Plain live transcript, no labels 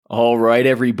All right,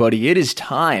 everybody, it is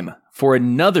time for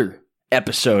another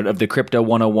episode of the Crypto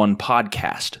 101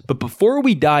 podcast. But before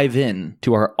we dive in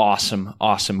to our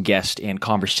awesome guest and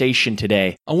conversation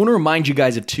today, I want to remind you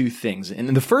guys of two things.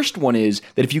 And the first one is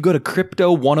that if you go to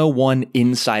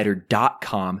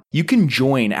crypto101insider.com, you can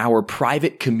join our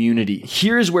private community.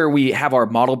 Here's where we have our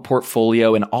model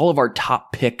portfolio and all of our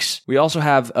top picks. We also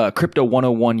have Crypto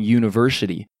 101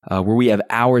 University, where we have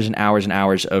hours and hours and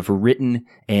hours of written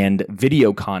and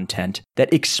video content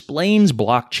that explains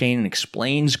blockchain and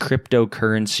explains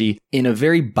cryptocurrency in a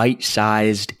very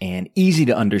bite-sized and easy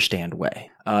to understand way.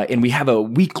 And we have a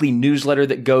weekly newsletter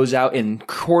that goes out and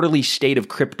quarterly state of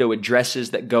crypto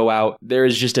addresses that go out. There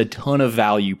is just a ton of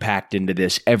value packed into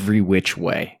this every which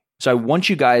way. So I want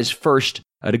you guys first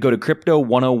to go to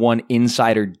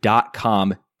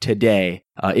crypto101insider.com today,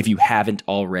 if you haven't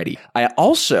already. I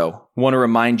also want to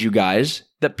remind you guys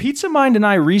that Pizza Mind and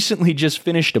I recently just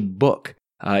finished a book.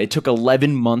 It took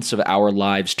 11 months of our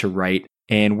lives to write,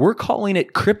 and we're calling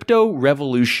it Crypto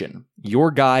Revolution, Your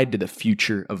Guide to the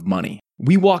Future of Money.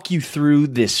 We walk you through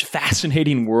this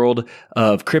fascinating world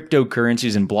of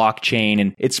cryptocurrencies and blockchain,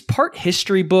 and it's part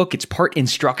history book, it's part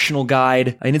instructional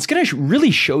guide, and it's going to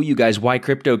really show you guys why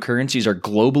cryptocurrencies are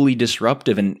globally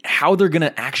disruptive and how they're going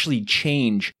to actually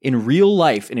change in real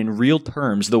life and in real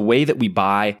terms the way that we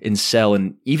buy and sell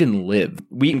and even live.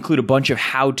 We include a bunch of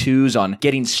how-tos on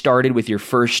getting started with your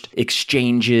first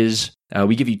exchanges.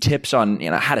 We give you tips on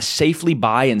how to safely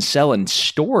buy and sell and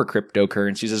store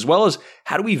cryptocurrencies, as well as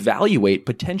how to evaluate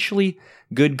potentially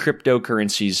good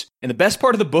cryptocurrencies. And the best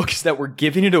part of the book is that we're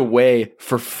giving it away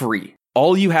for free.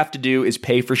 All you have to do is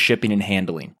pay for shipping and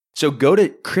handling. So go to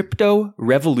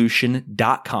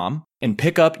cryptorevolution.com and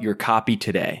pick up your copy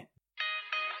today.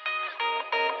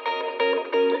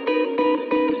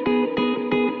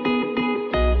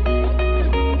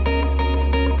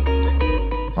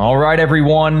 All right,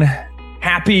 everyone.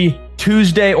 Happy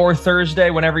Tuesday or Thursday,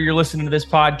 whenever you're listening to this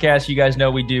podcast. You guys know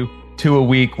we do 2 a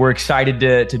week. We're excited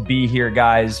to be here,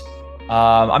 guys.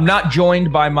 I'm not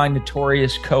joined by my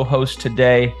notorious co-host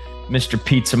today, Mr.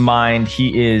 Pizza Mind.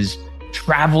 He is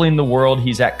traveling the world.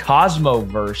 He's at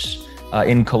Cosmoverse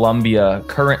in Colombia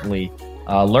currently,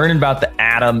 learning about the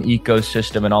Atom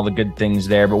ecosystem and all the good things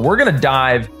there. But we're going to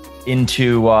dive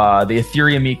into the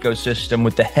Ethereum ecosystem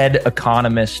with the head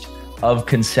economist of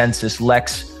Consensus,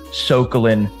 Lex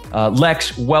Sokolin.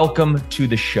 Lex, welcome to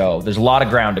the show. There's a lot of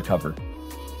ground to cover.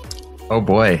 Oh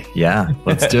boy, yeah,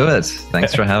 let's do it.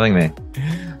 Thanks for having me.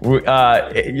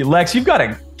 Lex, you've got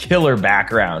a killer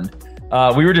background.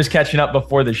 We were just catching up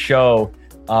before the show,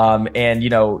 and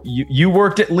you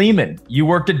worked at Lehman, you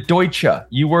worked at Deutsche,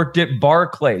 you worked at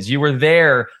Barclays. You were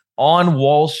there on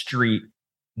Wall Street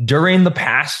during the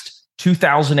past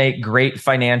 2008 great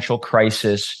financial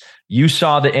crisis. You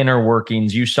saw the inner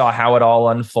workings, you saw how it all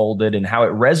unfolded and how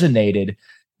it resonated.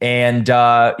 And,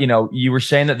 you were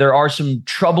saying that there are some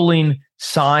troubling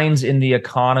signs in the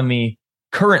economy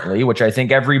currently, which I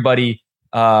think everybody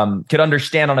could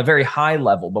understand on a very high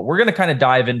level. But we're going to kind of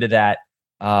dive into that.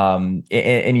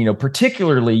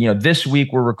 Particularly, this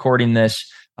week we're recording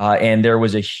this and there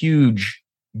was a huge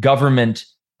government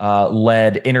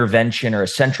led intervention or a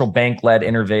central bank led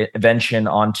intervention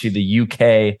onto the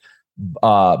UK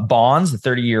bonds, the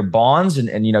 30-year bonds.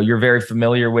 And you're very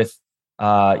familiar with,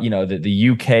 the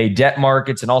UK debt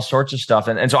markets and all sorts of stuff.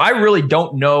 And so I really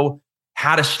don't know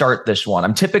how to start this one.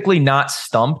 I'm typically not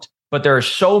stumped, but there are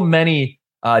so many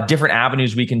different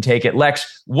avenues we can take it.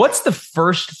 Lex, what's the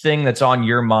first thing that's on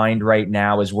your mind right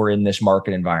now as we're in this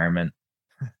market environment?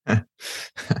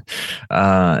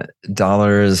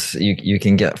 Dollars, you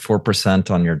can get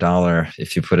 4% on your dollar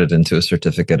if you put it into a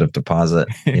certificate of deposit.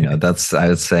 That's, I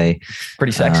would say,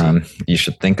 pretty sexy. You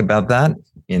should think about that.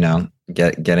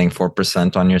 Getting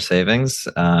 4% on your savings,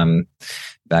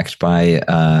 backed by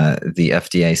the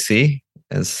FDIC,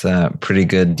 is pretty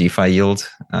good DeFi yield.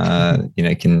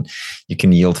 You can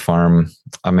yield farm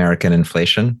American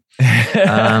inflation.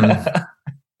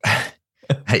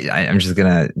 I'm just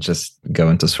gonna go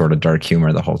into sort of dark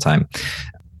humor the whole time.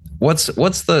 What's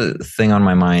the thing on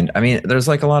my mind? I mean, there's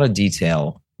like a lot of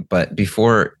detail, but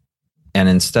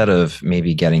instead of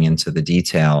maybe getting into the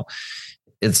detail,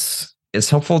 it's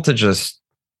helpful to just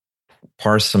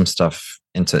parse some stuff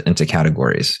into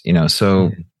categories.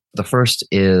 So the first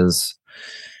is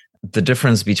the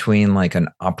difference between like an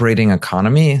operating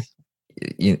economy,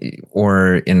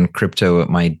 or in crypto, it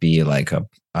might be like a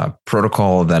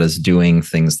protocol that is doing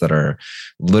things that are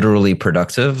literally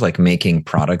productive, like making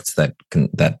products that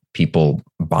people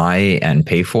buy and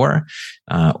pay for,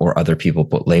 or other people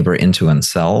put labor into and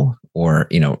sell, or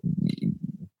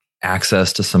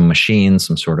access to some machine,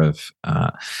 some sort of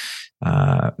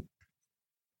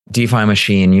DeFi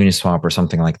machine, Uniswap or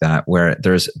something like that, where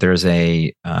there's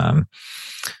a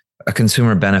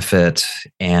consumer benefit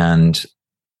and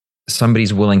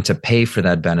somebody's willing to pay for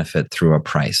that benefit through a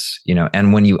price,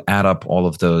 and when you add up all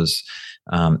of those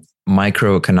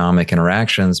microeconomic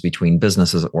interactions between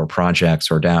businesses or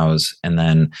projects or DAOs, and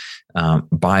then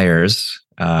buyers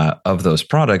of those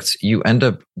products, you end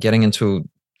up getting into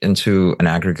an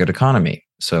aggregate economy.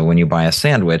 So when you buy a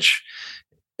sandwich,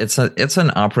 it's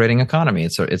an operating economy.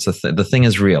 The thing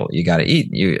is real. You got to eat.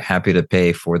 You're happy to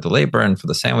pay for the labor and for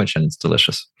the sandwich, and it's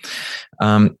delicious.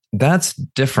 That's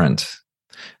different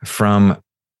from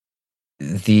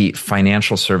the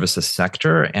financial services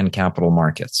sector and capital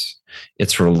markets.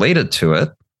 It's related to it.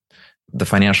 The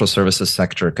financial services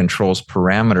sector controls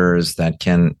parameters that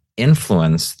can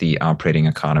influence the operating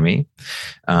economy.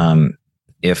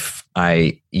 If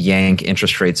I yank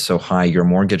interest rates so high your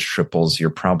mortgage triples,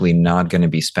 you're probably not going to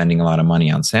be spending a lot of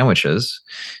money on sandwiches,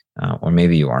 or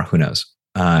maybe you are. Who knows?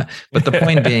 But the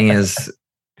point being is,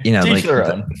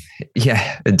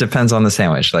 it depends on the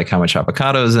sandwich, like how much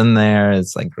avocado is in there.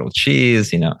 It's like grilled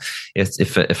cheese.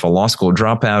 If a law school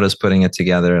dropout is putting it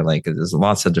together, like there's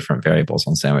lots of different variables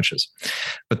on sandwiches.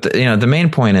 But the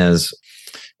main point is,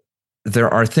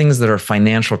 there are things that are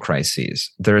financial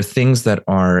crises. There are things that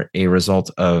are a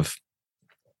result of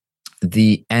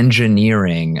the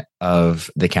engineering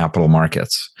of the capital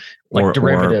markets, like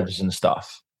derivatives and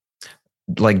stuff.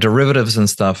 Like derivatives and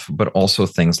stuff, but also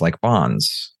things like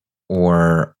bonds,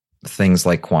 or things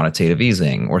like quantitative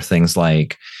easing, or things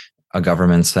like a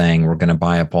government saying we're going to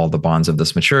buy up all the bonds of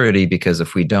this maturity, because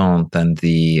if we don't, then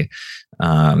the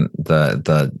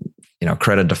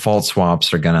credit default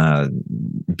swaps are going to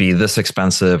be this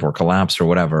expensive or collapse or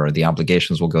whatever, or the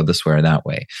obligations will go this way or that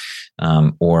way.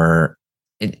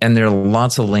 And there are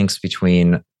lots of links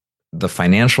between the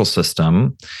financial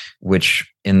system,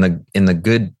 which in the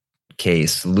good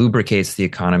case lubricates the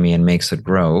economy and makes it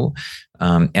grow,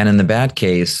 and in the bad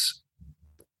case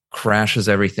crashes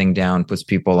everything down, puts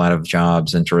people out of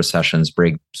jobs, into recessions,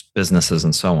 breaks businesses,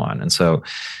 and so on. And so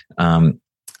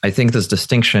I think this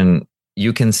distinction,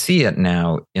 you can see it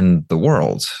now in the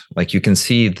world. Like, you can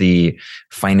see the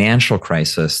financial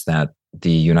crisis that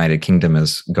the United Kingdom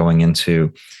is going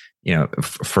into,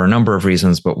 for a number of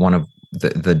reasons, but one of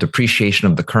the depreciation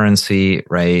of the currency,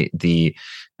 right?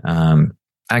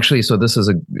 So this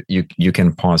is you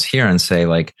can pause here and say,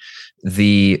 like,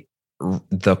 the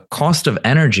cost of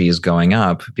energy is going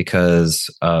up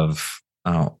because of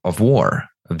war,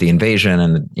 of the invasion,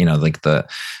 and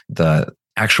the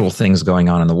actual things going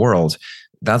on in the world.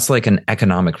 That's like an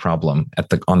economic problem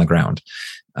on the ground.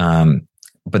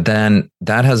 But then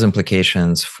that has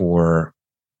implications for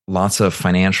lots of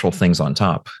financial things on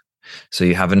top. So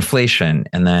you have inflation,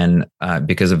 and then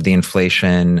because of the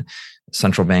inflation,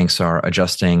 central banks are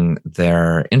adjusting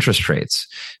their interest rates.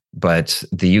 But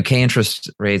the UK interest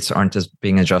rates aren't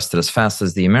being adjusted as fast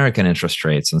as the American interest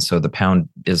rates. And so the pound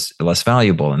is less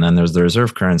valuable. And then there's the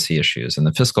reserve currency issues and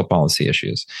the fiscal policy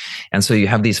issues. And so you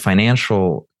have these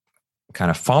financial kind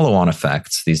of follow-on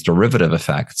effects, these derivative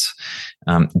effects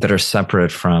that are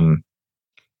separate from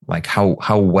like how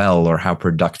well or how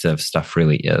productive stuff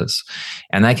really is.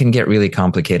 And that can get really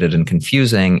complicated and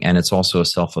confusing. And it's also a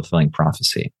self-fulfilling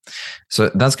prophecy. So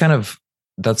that's kind of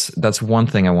that's one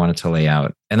thing I wanted to lay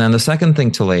out. And then the second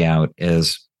thing to lay out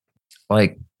is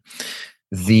like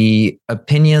the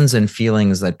opinions and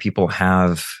feelings that people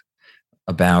have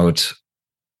about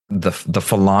the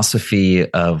philosophy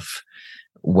of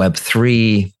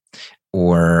Web3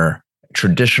 or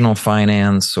traditional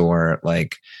finance, or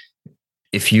like,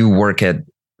 if you work at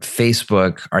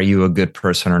Facebook, are you a good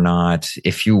person or not?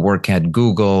 If you work at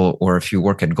Google, or if you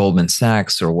work at Goldman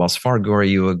Sachs or Wells Fargo, are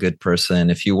you a good person?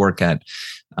 If you work at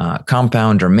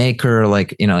Compound or Maker,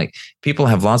 like people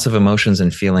have lots of emotions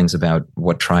and feelings about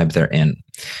what tribe they're in.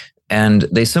 And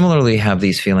they similarly have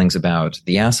these feelings about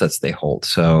the assets they hold.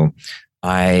 So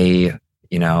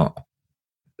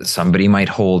somebody might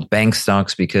hold bank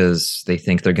stocks because they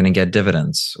think they're going to get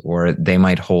dividends, or they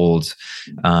might hold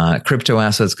crypto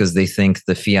assets because they think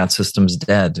the fiat system's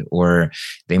dead, or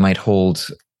they might hold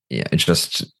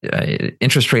interest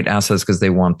rate assets because they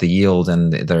want the yield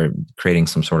and they're creating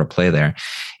some sort of play there.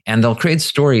 And they'll create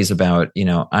stories about,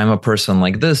 I'm a person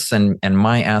like this and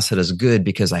my asset is good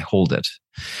because I hold it.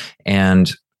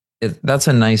 And that's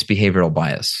a nice behavioral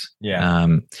bias.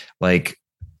 Yeah.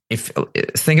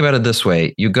 Think about it this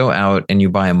way, you go out and you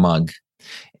buy a mug,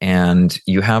 and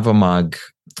you have a mug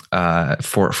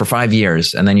for 5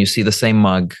 years, and then you see the same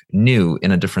mug new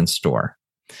in a different store.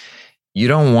 you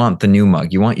don't want the new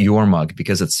mug. You want your mug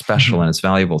because it's special and it's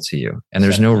valuable to you. And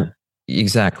there's no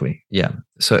exactly, yeah.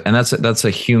 So, and that's a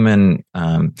human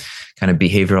kind of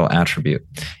behavioral attribute,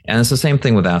 and it's the same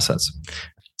thing with assets.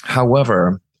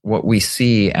 However, what we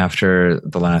see after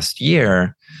the last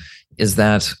year is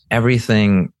that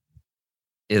everything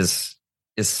is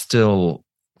still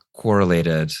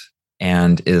correlated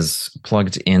and is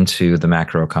plugged into the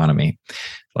macroeconomy.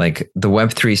 Like the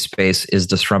Web3 space is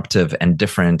disruptive and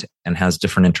different and has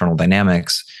different internal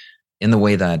dynamics in the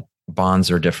way that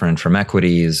bonds are different from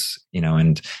equities,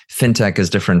 and fintech is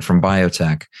different from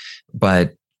biotech.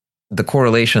 But the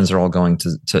correlations are all going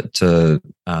to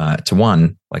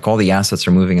one, like all the assets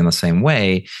are moving in the same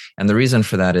way. And the reason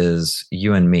for that is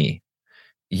you and me.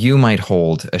 You might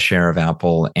hold a share of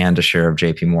Apple and a share of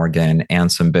JP Morgan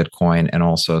and some Bitcoin and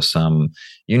also some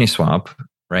Uniswap,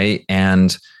 right?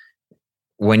 And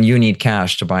when you need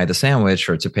cash to buy the sandwich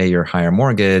or to pay your higher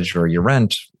mortgage or your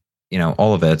rent,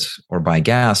 all of it, or buy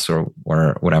gas or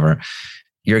whatever,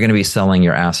 you're going to be selling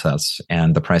your assets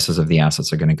and the prices of the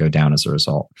assets are going to go down as a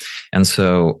result. And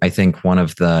so I think one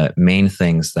of the main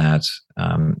things that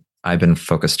I've been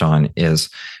focused on is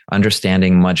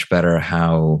understanding much better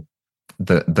how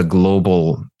the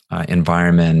global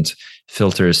environment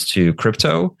filters to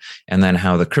crypto, and then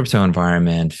how the crypto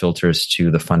environment filters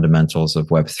to the fundamentals of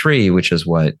Web3, which is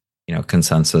what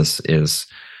Consensus is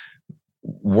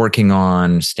working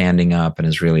on, standing up, and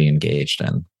is really engaged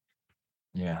in.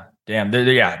 Yeah, damn,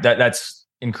 yeah, that's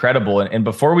incredible. And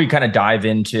before we kind of dive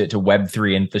into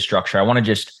Web3 infrastructure, I want to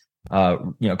just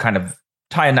kind of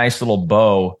tie a nice little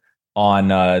bow on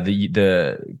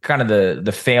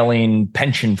the failing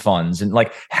pension funds, and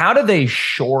like, how do they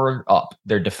shore up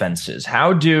their defenses?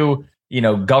 How do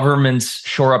governments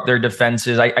shore up their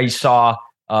defenses? I saw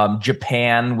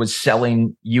Japan was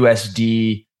selling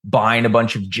USD, buying a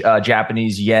bunch of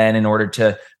Japanese yen in order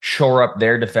to shore up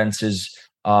their defenses.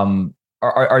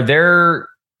 Are there,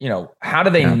 how do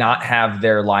they not have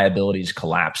their liabilities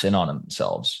collapse in on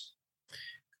themselves?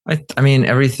 I mean,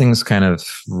 everything's kind of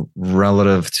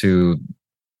relative to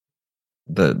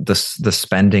the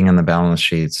spending and the balance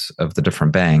sheets of the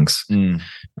different banks.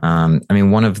 I mean,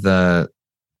 one of the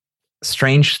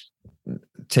strange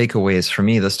takeaways for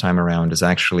me this time around is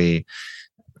actually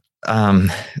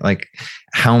like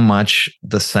how much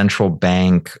the central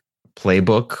bank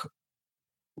playbook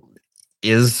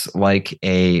is like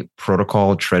a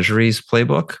protocol treasuries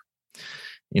playbook.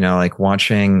 Like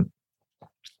watching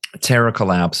Terra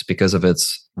collapse because of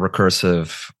its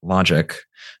recursive logic.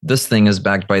 This thing is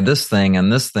backed by this thing,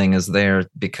 and this thing is there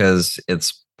because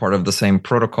it's part of the same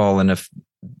protocol. And if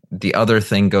the other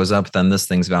thing goes up, then this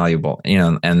thing's valuable.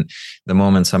 And the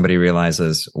moment somebody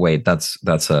realizes, wait, that's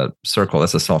a circle,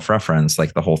 that's a self-reference,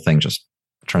 like the whole thing just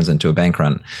turns into a bank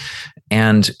run.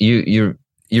 And you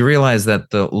realize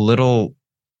that the little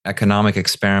economic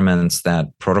experiments that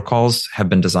protocols have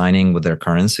been designing with their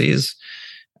currencies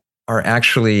are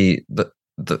actually the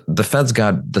Fed's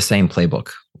got the same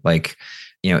playbook, like,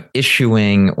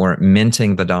 issuing or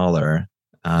minting the dollar.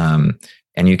 And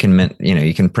you can mint,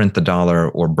 you can print the dollar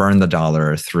or burn the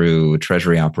dollar through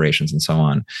treasury operations and so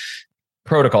on.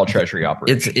 Protocol treasury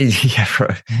operations.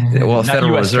 Well,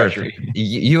 Federal US Reserve, Treasury.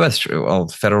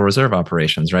 Federal Reserve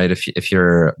operations, right? If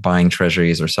you're buying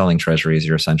treasuries or selling treasuries,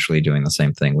 you're essentially doing the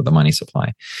same thing with the money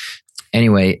supply.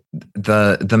 Anyway,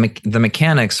 the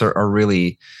mechanics are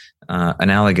really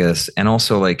analogous, and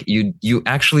also like you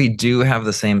actually do have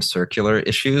the same circular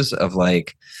issues of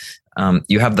like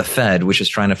you have the Fed, which is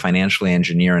trying to financially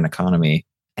engineer an economy,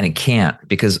 and it can't,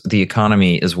 because the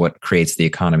economy is what creates the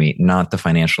economy, not the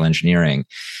financial engineering.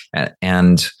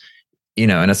 And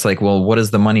it's like, well, what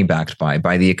is the money backed by?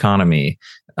 By the economy.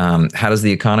 How does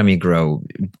the economy grow?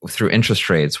 Through interest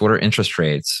rates. What are interest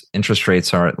rates? Interest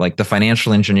rates are like the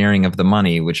financial engineering of the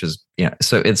money, which is,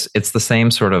 so it's the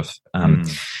same sort of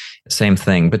same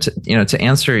thing. But to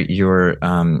answer your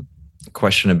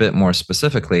question a bit more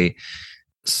specifically,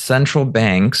 central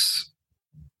banks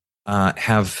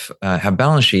have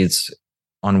balance sheets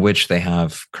on which they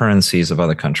have currencies of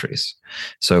other countries.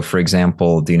 So, for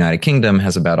example, the United Kingdom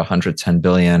has about 110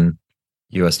 billion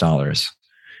US dollars.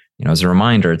 As a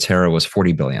reminder, Terra was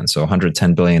 40 billion. So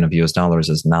 110 billion of US dollars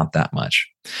is not that much.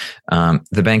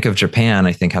 The Bank of Japan,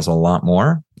 I think, has a lot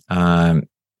more. And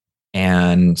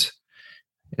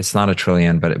it's not a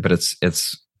trillion, but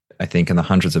it's I think in the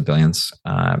hundreds of billions,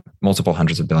 multiple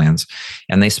hundreds of billions.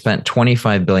 And they spent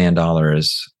 $25 billion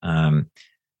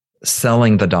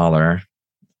selling the dollar,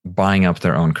 buying up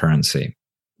their own currency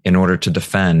in order to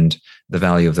defend the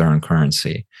value of their own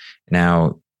currency.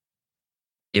 Now,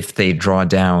 if they draw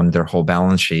down their whole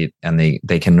balance sheet and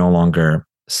they can no longer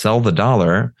sell the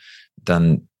dollar,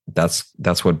 then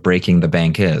that's what breaking the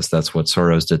bank is. That's what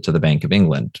Soros did to the Bank of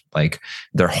England. Like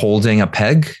they're holding a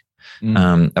peg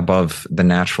above the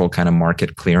natural kind of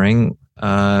market clearing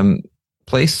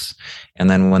place. And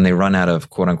then when they run out of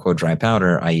quote unquote dry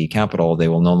powder, i.e. capital, they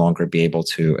will no longer be able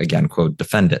to, again, quote,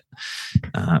 defend it.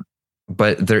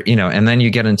 But there, and then you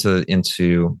get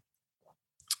into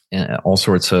all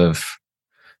sorts of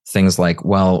things like,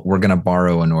 well, we're going to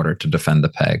borrow in order to defend the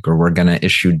peg, or we're going to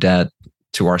issue debt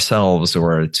to ourselves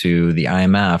or to the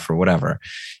IMF or whatever.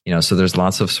 So there's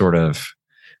lots of sort of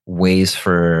ways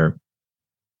for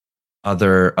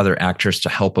other actors to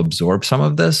help absorb some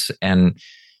of this. And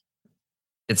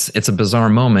it's a bizarre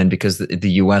moment because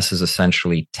the US is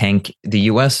essentially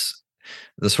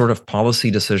the sort of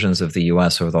policy decisions of the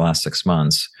US over the last 6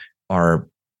 months are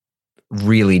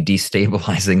really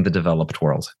destabilizing the developed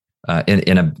world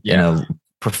in a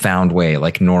profound way.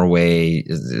 Like Norway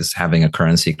is having a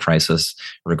currency crisis,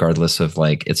 regardless of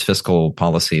like its fiscal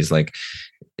policies. Like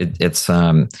it's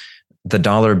the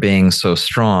dollar being so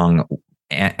strong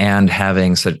and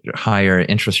having such higher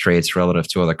interest rates relative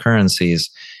to other currencies,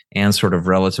 and sort of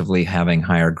relatively having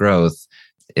higher growth,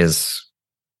 is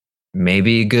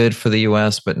maybe good for the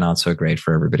US, but not so great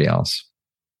for everybody else.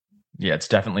 Yeah, it's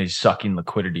definitely sucking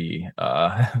liquidity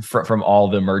from all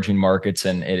the emerging markets,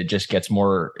 and it just gets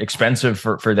more expensive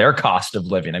for their cost of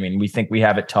living. I mean, we think we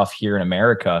have it tough here in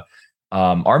America.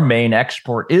 Our main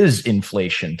export is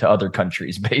inflation to other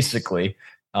countries, basically.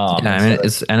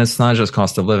 It's not just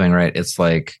cost of living, right? It's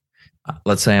like,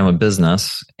 let's say I'm a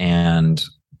business and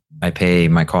I pay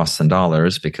my costs in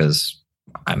dollars because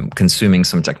I'm consuming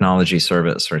some technology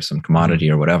service or some commodity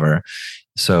or whatever.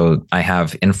 So I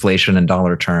have inflation in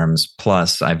dollar terms,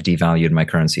 plus I've devalued my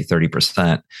currency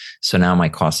 30%. So now my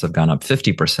costs have gone up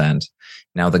 50%.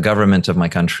 Now the government of my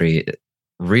country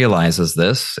realizes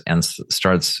this and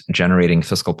starts generating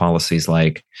fiscal policies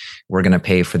like, we're going to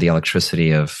pay for the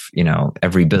electricity of,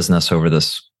 every business over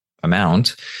this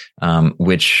amount,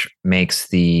 which makes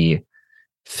the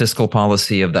fiscal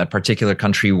policy of that particular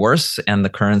country worse and the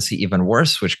currency even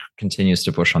worse, which continues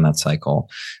to push on that cycle.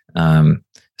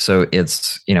 So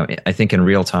it's, I think in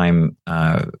real time,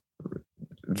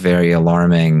 very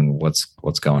alarming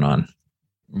what's going on.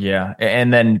 Yeah.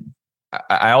 And then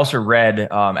I also read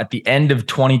at the end of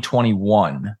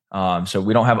 2021, so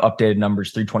we don't have updated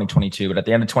numbers through 2022, but at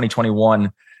the end of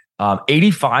 2021,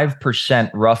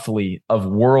 85% roughly of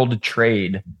world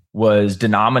trade was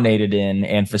denominated in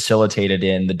and facilitated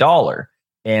in the dollar.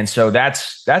 And so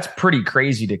that's pretty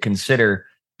crazy to consider,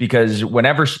 because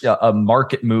whenever a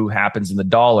market move happens in the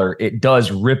dollar, it does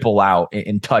ripple out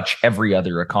and touch every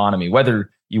other economy,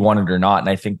 whether you want it or not. And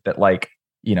I think that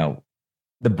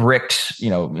the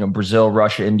BRICS, Brazil,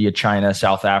 Russia, India, China,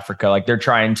 South Africa, like they're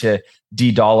trying to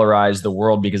de-dollarize the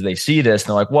world because they see this and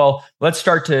they're like, well, let's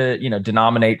start to,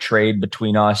 denominate trade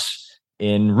between us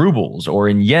in rubles or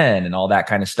in yen and all that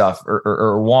kind of stuff,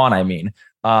 or yuan, I mean.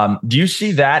 Do you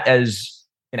see that as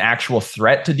an actual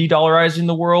threat to de-dollarizing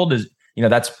the world?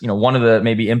 That's one of the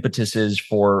maybe impetuses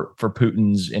for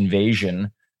Putin's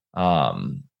invasion,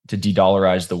 to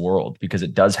de-dollarize the world, because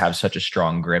it does have such a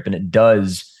strong grip and it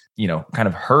does, kind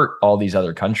of hurt all these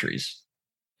other countries.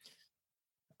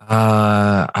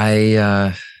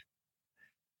 I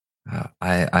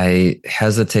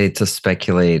hesitate to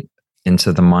speculate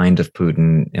into the mind of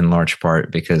Putin, in large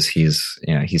part because he's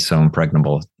so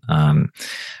impregnable.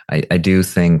 I do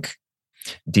think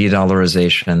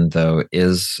de-dollarization, though,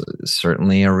 is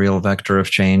certainly a real vector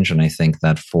of change, and I think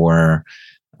that for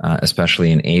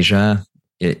especially in Asia,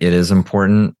 it is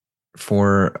important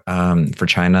for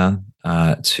China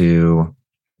to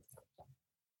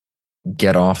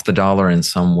get off the dollar in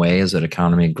some way as that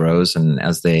economy grows and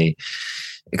as they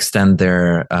extend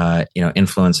their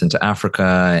influence into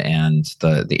Africa and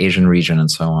the Asian region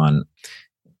and so on.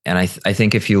 And I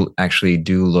think if you actually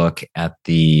do look at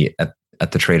the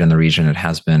trade in the region, it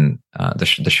has been the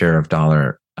share of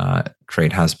dollar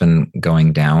trade has been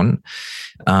going down.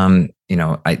 I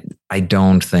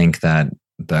don't think that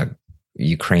the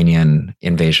Ukrainian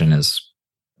invasion is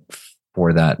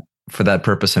for that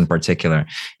purpose in particular.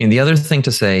 And the other thing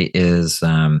to say is,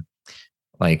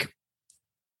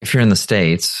 if you're in the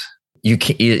States, you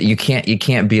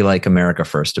can't be like America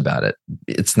first about it.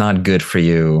 It's not good for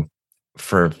you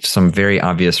for some very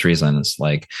obvious reasons.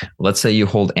 Like, let's say you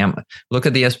hold look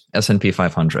at the S&P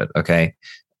 500. Okay,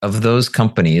 of those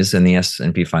companies in the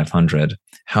S&P 500,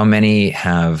 how many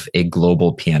have a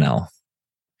global P&L?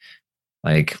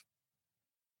 Like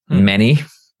many,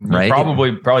 right?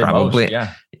 Probably most.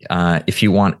 Yeah. if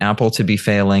you want Apple to be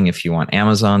failing, if you want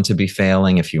Amazon to be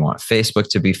failing, if you want Facebook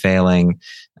to be failing,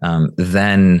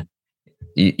 then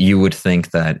you would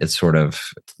think that it's sort of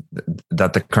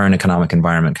that the current economic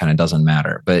environment kind of doesn't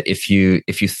matter. But if you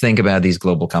think about these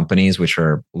global companies, which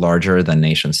are larger than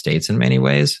nation states in many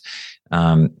ways,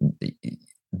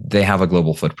 they have a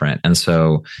global footprint. And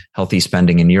so healthy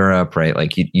spending in Europe, right?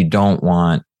 Like you don't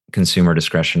want consumer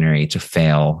discretionary to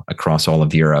fail across all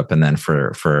of Europe, and then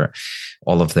for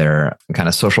all of their kind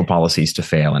of social policies to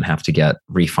fail and have to get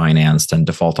refinanced and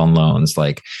default on loans.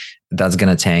 Like that's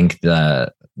going to tank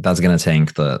the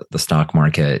stock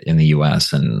market in the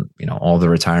US, and all the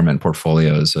retirement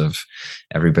portfolios of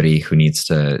everybody who needs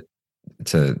to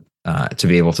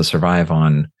be able to survive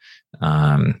on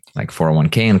like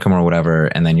 401k income or whatever.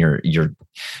 And then you're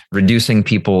reducing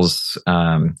people's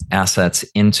assets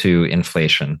into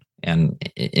inflation and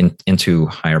into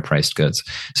higher priced goods.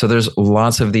 So there's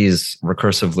lots of these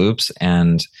recursive loops,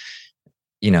 and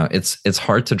it's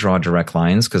hard to draw direct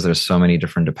lines because there's so many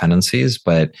different dependencies,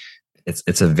 but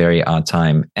it's a very odd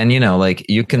time. And like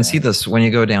you can see this when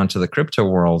you go down to the crypto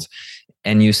world,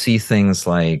 and you see things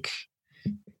like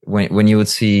when you would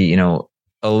see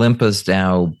Olympus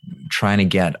DAO trying to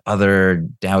get other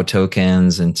DAO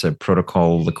tokens into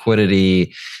protocol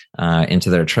liquidity, into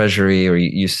their treasury, or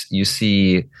you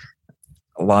see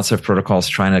lots of protocols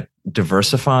trying to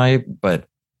diversify, but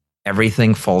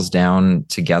everything falls down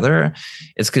together.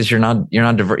 It's because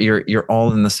you're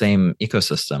all in the same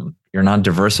ecosystem. You're not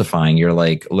diversifying. You're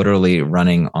like literally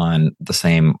running on the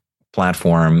same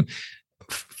platform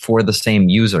for the same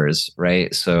users,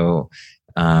 right? So,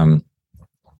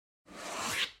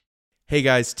 Hey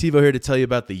guys, Tivo here to tell you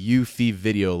about the Eufy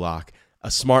Video Lock,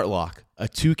 a smart lock, a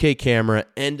 2K camera,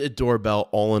 and a doorbell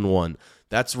all in one.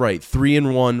 That's right,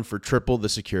 3-in-1 for triple the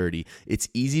security. It's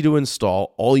easy to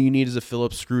install. All you need is a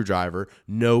Phillips screwdriver.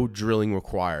 No drilling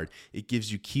required. It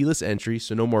gives you keyless entry,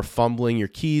 so no more fumbling your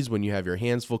keys when you have your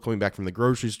hands full coming back from the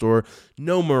grocery store.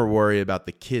 No more worry about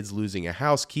the kids losing a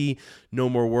house key. No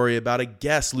more worry about a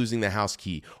guest losing the house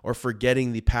key or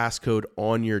forgetting the passcode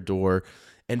on your door.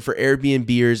 And for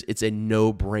Airbnbers, it's a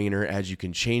no-brainer as you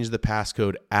can change the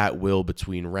passcode at will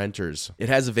between renters. It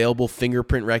has available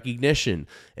fingerprint recognition,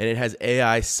 and it has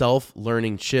AI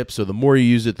self-learning chips, so the more you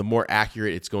use it, the more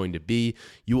accurate it's going to be.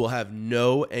 You will have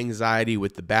no anxiety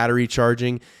with the battery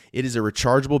charging. It is a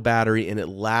rechargeable battery, and it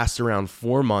lasts around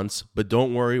 4 months, but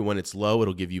don't worry, when it's low,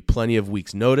 it'll give you plenty of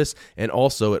weeks' notice, and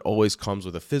also it always comes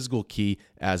with a physical key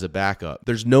as a backup.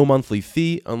 There's no monthly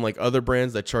fee, unlike other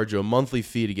brands that charge you a monthly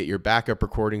fee to get your backup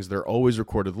recordings. They're always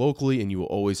recorded locally, and you will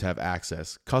always have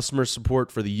access. Customer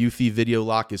support for the Eufy Video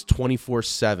Lock is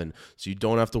 24/7, so you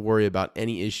don't have to worry about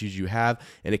any issues you have,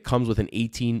 and it comes with an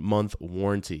 18-month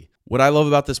warranty. What I love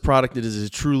about this product is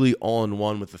it's truly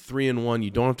all-in-one. With the 3-in-1,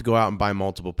 you don't have to go out and buy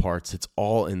multiple parts. It's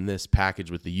all in this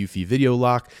package with the Eufy Video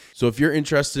Lock. So if you're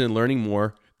interested in learning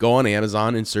more, go on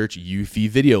Amazon and search Eufy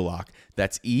Video Lock.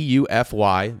 That's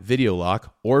EUFY Video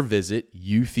Lock, or visit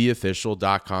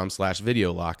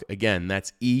eufyofficial.com/video lock. Again,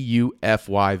 that's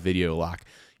EUFY Video Lock.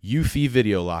 Eufy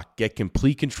Video Lock. Get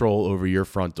complete control over your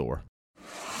front door.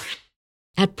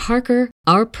 At Parker,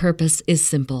 our purpose is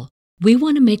simple. We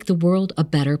want to make the world a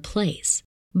better place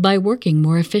by working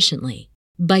more efficiently,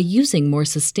 by using more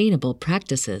sustainable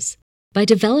practices, by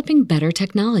developing better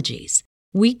technologies.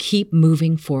 We keep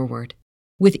moving forward.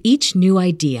 With each new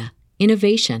idea,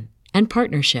 innovation, and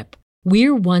partnership,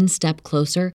 we're one step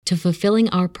closer to fulfilling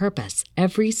our purpose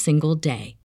every single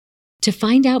day. To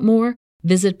find out more,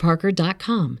 visit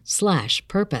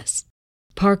parker.com/purpose.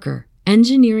 Parker,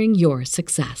 engineering your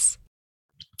success.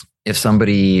 If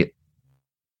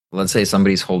let's say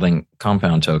somebody's holding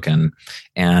Compound token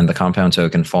and the Compound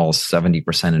token falls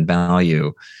 70% in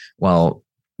value, well,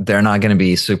 they're not going to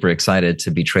be super excited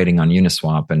to be trading on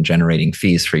Uniswap and generating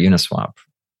fees for Uniswap.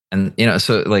 And,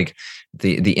 so like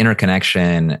the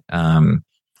interconnection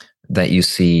that you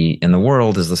see in the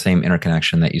world is the same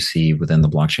interconnection that you see within the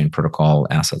blockchain protocol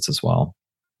assets as well.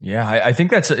 Yeah, I think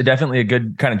that's definitely a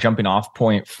good kind of jumping off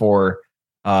point for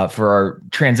our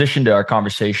transition to our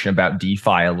conversation about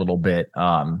DeFi a little bit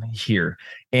here.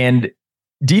 And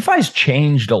DeFi's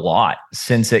changed a lot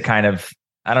since it kind of,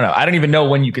 I don't know, I don't even know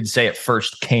when you could say it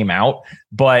first came out,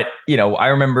 but I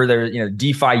remember there,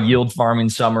 DeFi yield farming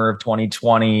summer of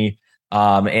 2020.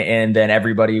 And then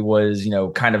everybody was,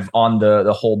 kind of on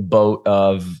the whole boat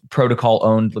of protocol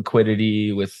owned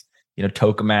liquidity with,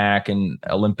 Tokamak and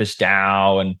Olympus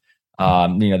DAO. And,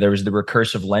 there was the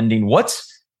recursive lending.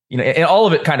 And all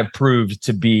of it kind of proved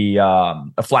to be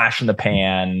a flash in the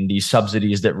pan, these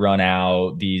subsidies that run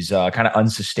out, these kind of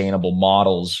unsustainable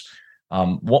models.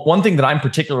 One thing that I'm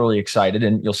particularly excited,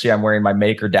 and you'll see I'm wearing my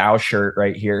MakerDAO shirt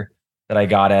right here that I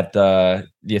got at the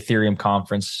Ethereum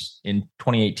conference in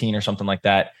 2018 or something like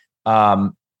that.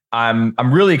 I'm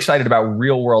really excited about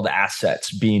real world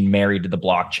assets being married to the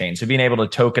blockchain. So being able to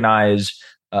tokenize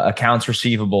accounts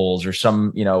receivables or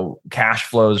some, cash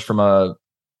flows from a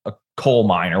coal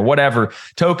mine or whatever,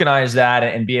 tokenize that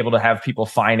and be able to have people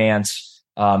finance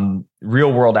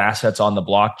real world assets on the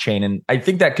blockchain. And I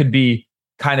think that could be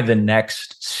kind of the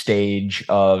next stage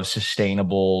of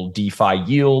sustainable DeFi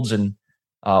yields. And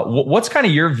what's kind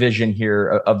of your vision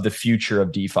here of the future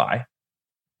of DeFi?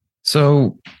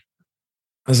 So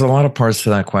there's a lot of parts to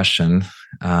that question.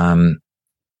 And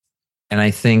I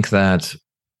think that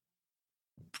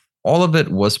all of it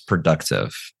was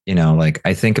productive.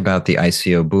 I think about the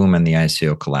ICO boom and the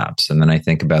ICO collapse. And then I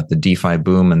think about the DeFi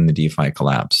boom and the DeFi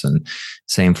collapse, and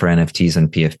same for NFTs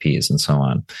and PFPs and so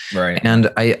on. Right.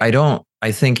 And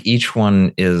I think each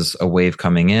one is a wave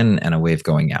coming in and a wave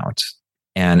going out.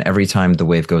 And every time the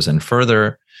wave goes in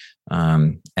further,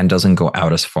 and doesn't go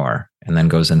out as far, and then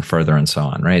goes in further and so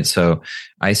on, right? So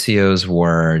ICOs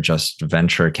were just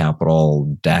venture capital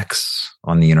decks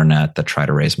on the internet that try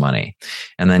to raise money.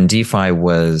 And then DeFi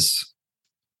was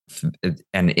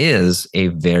and is a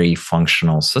very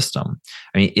functional system.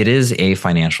 I mean, it is a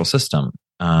financial system.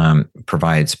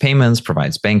 Provides payments,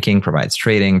 provides banking, provides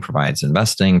trading, provides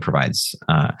investing, provides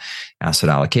asset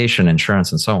allocation,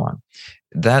 insurance, and so on.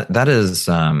 That is...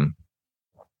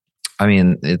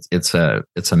 it's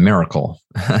a miracle.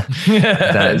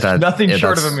 Nothing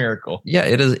short of a miracle. Yeah,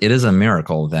 it is a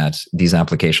miracle that these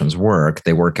applications work.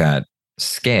 They work at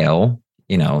scale.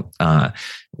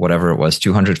 Whatever it was,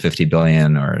 250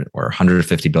 billion or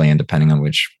 150 billion, depending on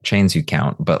which chains you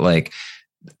count. But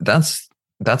that's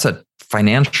a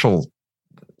financial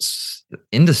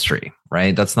industry,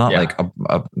 right? That's not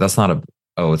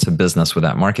it's a business with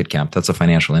that market cap. That's a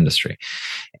financial industry.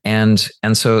 And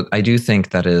so I do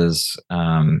think that is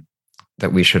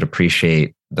that we should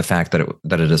appreciate the fact that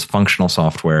it is functional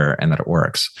software and that it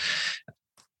works.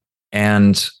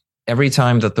 And every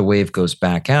time that the wave goes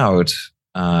back out,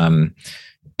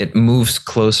 it moves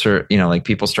closer.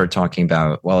 People start talking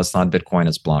about, well, it's not Bitcoin,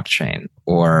 it's blockchain,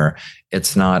 or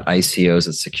it's not ICOs,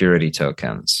 it's security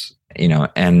tokens.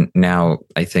 And now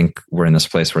I think we're in this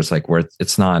place where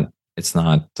it's not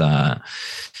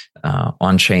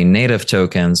on-chain native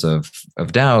tokens of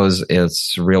DAOs,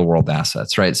 it's real world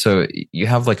assets, right? So you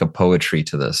have a poetry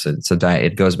to this.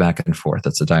 It goes back and forth.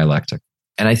 It's a dialectic.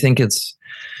 And I think it's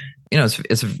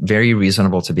very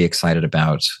reasonable to be excited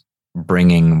about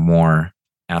bringing more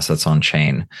assets on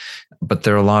chain, but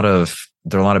there are a lot of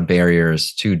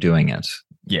barriers to doing it.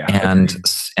 Yeah.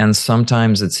 And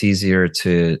sometimes it's easier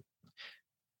to,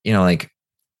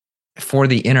 for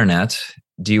the internet,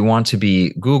 do you want to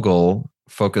be Google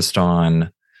focused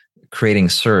on creating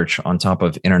search on top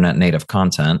of internet native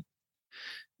content?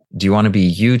 Do you want to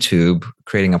be YouTube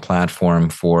creating a platform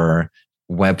for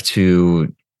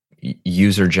Web2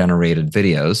 user generated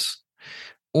videos?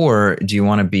 Or do you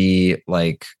want to be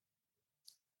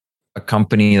a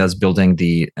company that's building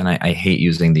and I hate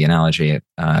using the analogy,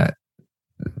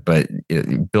 but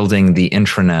building the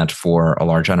intranet for a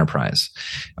large enterprise?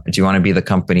 Do you want to be the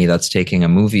company that's taking a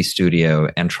movie studio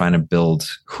and trying to build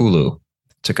Hulu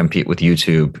to compete with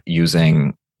YouTube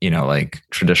using,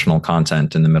 traditional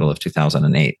content in the middle of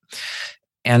 2008?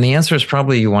 And the answer is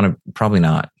probably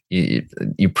not.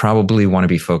 You probably want to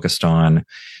be focused on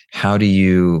how do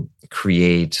you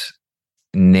create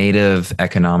native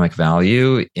economic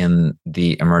value in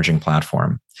the emerging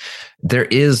platform. There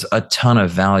is a ton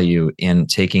of value in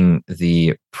taking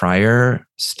the prior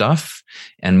stuff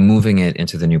and moving it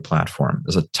into the new platform.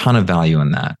 There's a ton of value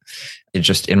in that. It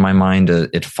just, in my mind,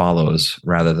 it follows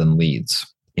rather than leads,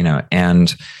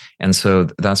 and so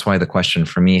that's why the question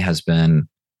for me has been,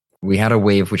 we had a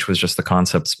wave which was just the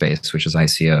concept space, which is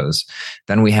ICOs.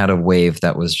 Then we had a wave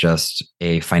that was just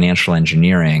a financial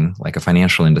engineering, like a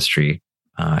financial industry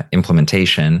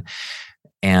implementation.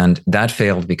 And that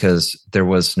failed because there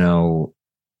was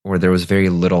very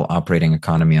little operating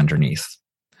economy underneath.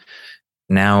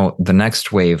 Now, the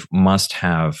next wave must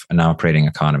have an operating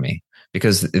economy,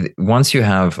 because once you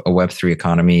have a Web3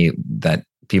 economy that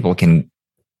people can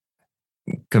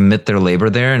commit their labor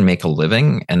there and make a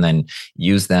living and then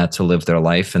use that to live their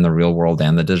life in the real world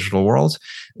and the digital world,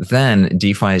 then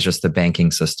DeFi is just the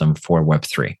banking system for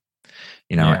Web3.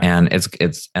 And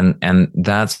and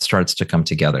that starts to come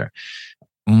together.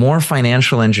 More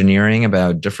financial engineering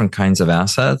about different kinds of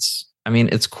assets. I mean,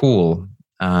 it's cool.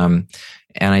 And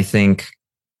I think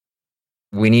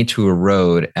we need to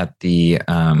erode at the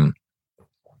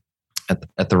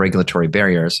at the regulatory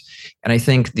barriers. And I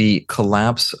think the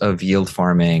collapse of yield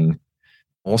farming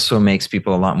also makes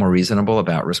people a lot more reasonable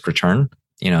about risk return.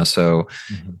 So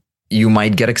you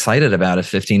might get excited about a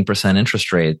 15%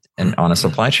 interest rate on a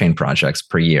supply chain projects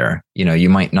per year. You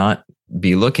might not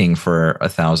be looking for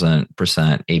 1,000%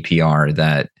 APR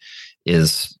that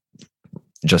is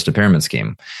just a pyramid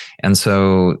scheme. And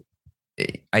so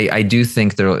I do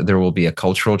think there will be a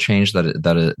cultural change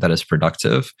that is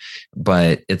productive,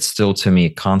 but it's still, to me,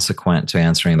 consequent to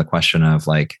answering the question of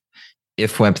like,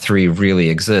 if Web3 really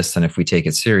exists and if we take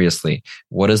it seriously,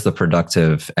 what is the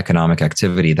productive economic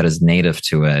activity that is native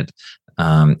to it,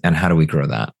 and how do we grow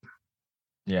that?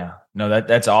 Yeah, no,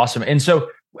 that's awesome. And so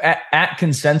at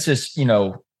Consensus,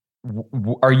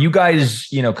 are you guys,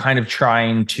 kind of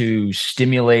trying to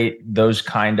stimulate those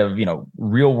kind of,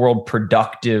 real world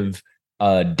productive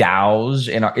DAOs?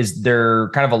 And is there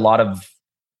kind of a lot of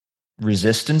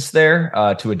resistance there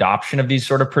to adoption of these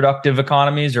sort of productive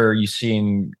economies, or are you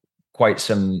seeing quite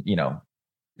some,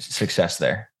 success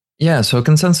there? Yeah, so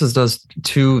Consensus does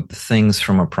two things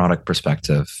from a product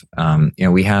perspective.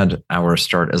 We had our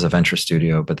start as a venture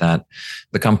studio, but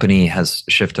the company has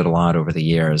shifted a lot over the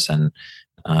years, and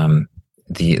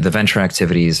the venture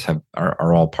activities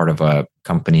are all part of a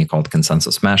company called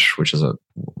Consensus Mesh, which is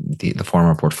the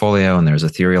former portfolio, and there's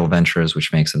Ethereal Ventures,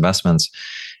 which makes investments,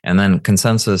 and then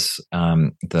Consensus,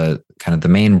 the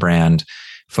main brand,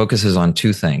 focuses on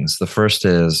two things. The first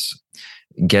is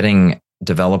getting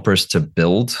developers to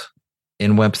build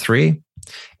in Web3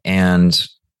 and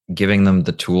giving them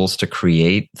the tools to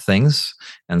create things.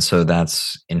 And so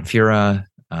that's Infura.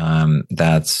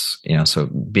 That's, so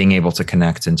being able to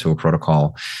connect into a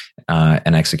protocol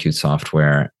and execute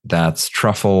software. That's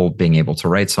Truffle, being able to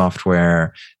write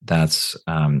software. That's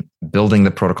building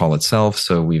the protocol itself.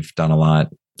 So we've done a lot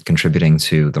contributing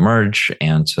to the merge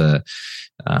and to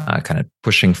kind of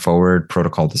pushing forward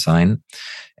protocol design.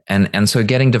 And so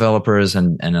getting developers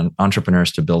and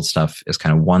entrepreneurs to build stuff is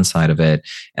kind of one side of it.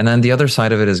 And then the other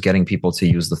side of it is getting people to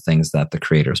use the things that the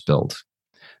creators build.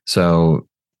 So,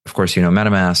 of course,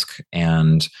 MetaMask,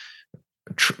 and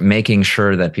making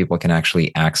sure that people can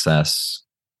actually access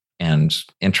and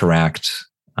interact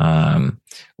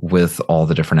with all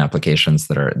the different applications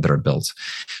that are built.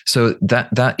 So that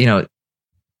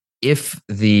if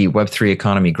the Web3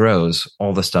 economy grows,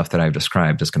 all the stuff that I've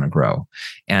described is going to grow.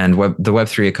 And the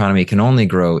Web3 economy can only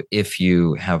grow if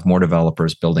you have more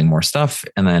developers building more stuff,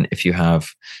 and then if you have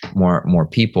more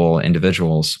people,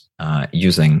 individuals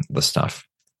using the stuff.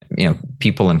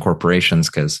 People and corporations,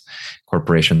 because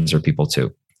corporations are people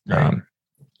too. Right.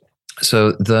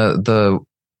 So the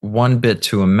one bit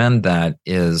to amend that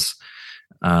is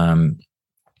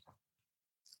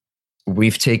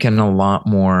we've taken a lot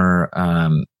more.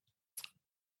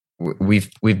 We've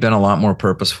been a lot more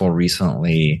purposeful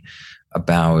recently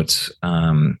about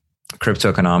crypto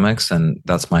economics, and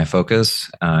that's my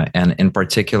focus. And in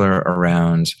particular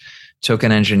around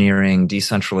token engineering,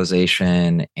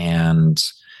 decentralization, and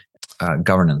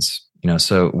governance.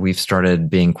 So we've started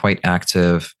being quite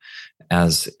active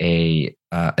as a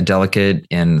delegate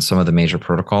in some of the major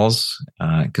protocols,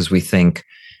 because we think,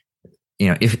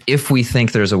 if we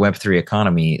think there's a Web3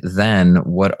 economy, then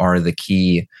what are the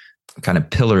key kind of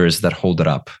pillars that hold it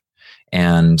up?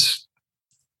 And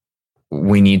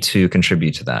we need to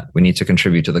contribute to that. We need to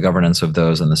contribute to the governance of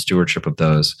those and the stewardship of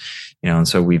those. And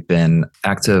so we've been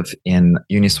active in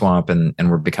Uniswap,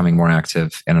 and we're becoming more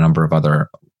active in a number of other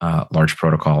large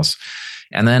protocols.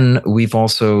 And then we've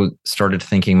also started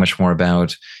thinking much more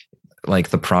about like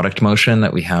the product motion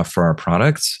that we have for our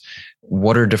products.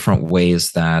 What are different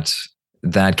ways that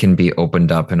can be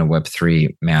opened up in a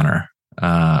Web3 manner?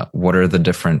 What are the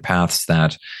different paths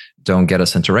that don't get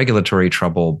us into regulatory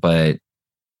trouble, but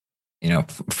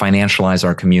financialize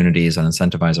our communities and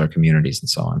incentivize our communities and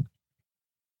so on?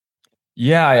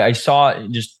 Yeah, I saw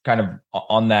just kind of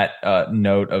on that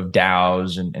note of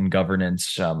DAOs and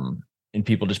governance, and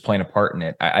people just playing a part in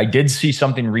it. I did see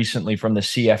something recently from the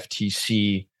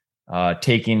CFTC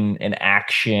taking an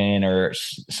action or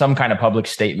some kind of public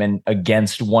statement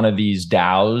against one of these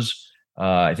DAOs.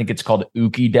 I think it's called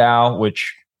Uki DAO,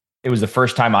 which it was the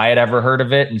first time I had ever heard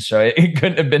of it, and so it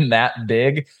couldn't have been that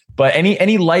big. But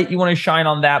any light you want to shine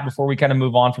on that before we kind of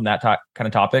move on from that kind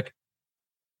of topic?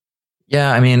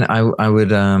 Yeah, I mean, I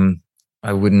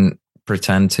wouldn't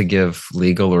pretend to give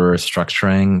legal or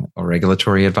structuring or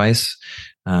regulatory advice.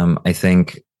 I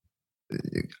think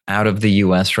out of the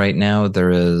US right now, there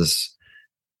is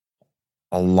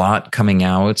a lot coming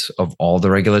out of all the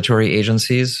regulatory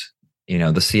agencies. The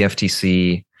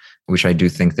CFTC, which I do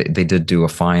think that they did do a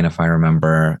fine, if I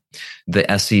remember. The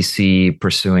SEC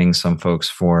pursuing some folks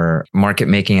for market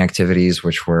making activities,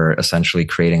 which were essentially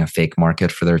creating a fake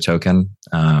market for their token,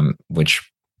 which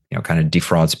kind of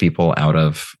defrauds people out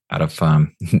of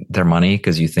their money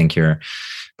because you think you're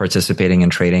participating in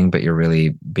trading, but you're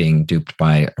really being duped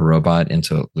by a robot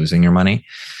into losing your money.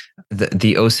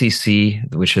 The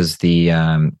OCC, which is the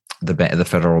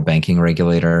federal banking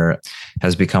regulator,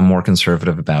 has become more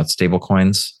conservative about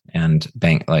stablecoins and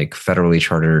federally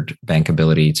chartered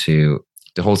bankability to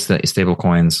hold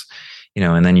stablecoins.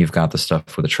 And then you've got the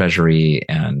stuff with the Treasury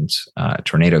and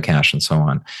Tornado Cash and so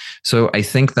on. So I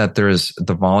think that there's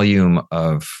the volume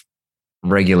of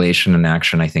regulation and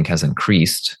action, I think, has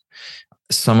increased.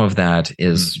 Some of that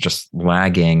is just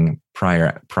lagging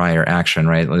prior action,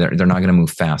 right? They're not going to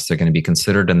move fast. They're going to be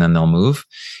considered and then they'll move.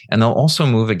 And they'll also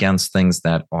move against things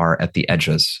that are at the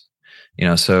edges.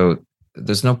 So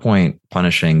there's no point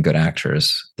punishing good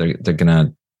actors. They're going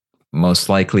to most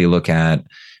likely look at,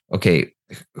 okay,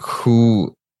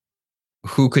 who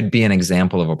could be an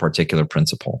example of a particular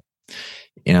principle?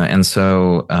 And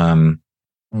so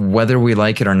whether we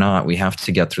like it or not, we have to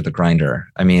get through the grinder.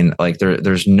 I mean,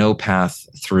 there's no path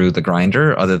through the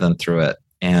grinder other than through it.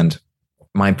 And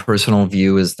my personal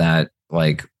view is that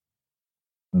the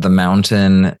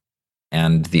mountain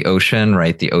and the ocean,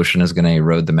 right? The ocean is going to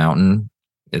erode the mountain.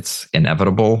 It's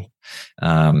inevitable,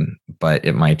 but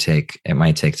it might take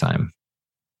time.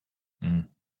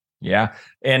 Yeah,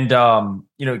 and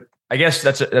I guess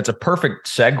that's a perfect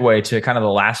segue to kind of the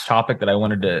last topic that I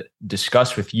wanted to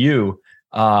discuss with you.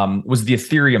 Was the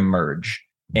Ethereum merge.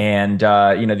 And, the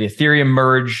Ethereum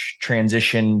merge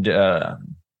transitioned,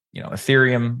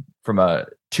 Ethereum from a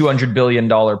 $200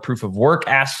 billion proof of work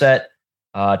asset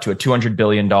to a $200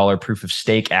 billion proof of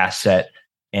stake asset.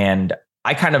 And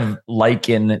I kind of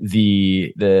liken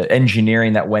the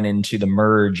engineering that went into the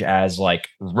merge as like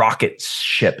rocket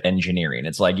ship engineering.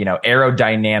 It's like,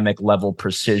 aerodynamic level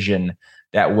precision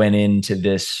that went into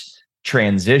this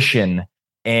transition.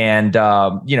 And,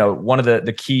 one of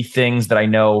the key things that I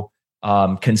know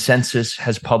Consensus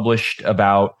has published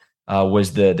about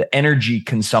was the energy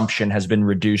consumption has been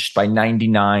reduced by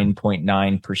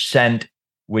 99.9%,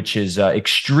 which is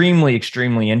extremely,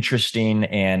 extremely interesting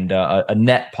and a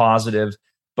net positive.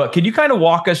 But could you kind of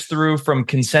walk us through from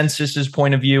Consensus's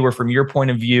point of view or from your point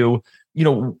of view,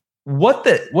 what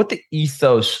the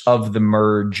ethos of the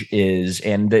merge is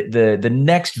and the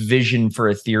next vision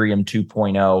for Ethereum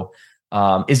 2.0?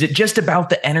 Is it just about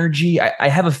the energy? I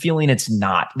have a feeling it's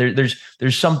not. There's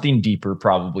something deeper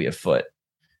probably afoot.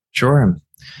 Sure.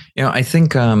 I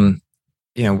think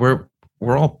we're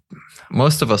all,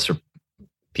 most of us are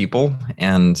people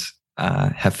and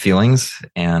have feelings,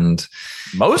 and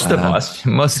most of us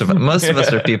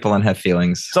are people and have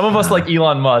feelings. Some of us, like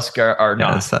Elon Musk, are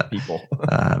not people.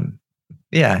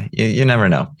 You never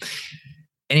know.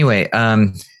 Anyway,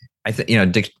 I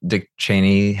think Dick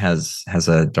Cheney has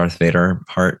a Darth Vader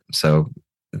heart, so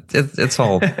it's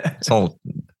all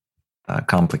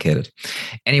complicated.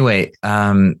 Anyway,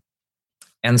 and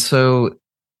so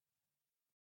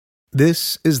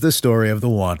this is the story of the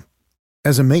one.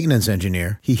 As a maintenance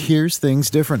engineer, he hears things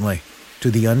differently.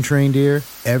 To the untrained ear,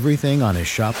 everything on his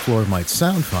shop floor might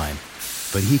sound fine,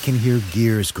 but he can hear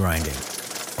gears grinding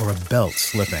or a belt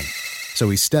slipping.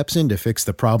 So he steps in to fix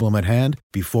the problem at hand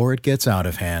before it gets out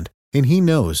of hand. And he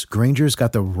knows Grainger's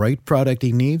got the right product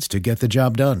he needs to get the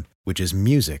job done, which is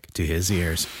music to his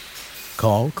ears.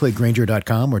 Call, click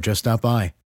Grainger.com, or just stop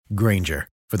by. Grainger,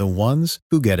 for the ones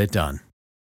who get it done.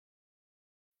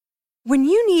 When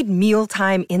you need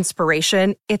mealtime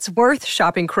inspiration, it's worth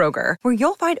shopping Kroger, where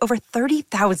you'll find over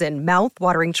 30,000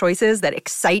 mouth-watering choices that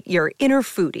excite your inner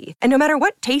foodie. And no matter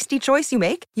what tasty choice you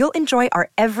make, you'll enjoy our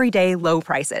everyday low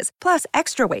prices, plus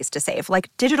extra ways to save,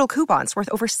 like digital coupons worth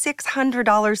over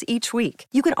 $600 each week.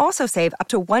 You can also save up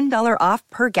to $1 off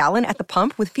per gallon at the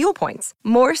pump with fuel points.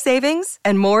 More savings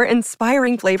and more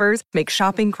inspiring flavors make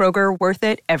shopping Kroger worth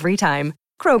it every time.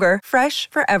 Kroger, fresh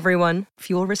for everyone.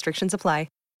 Fuel restrictions apply.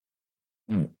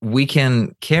 We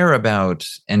can care about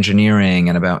engineering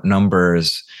and about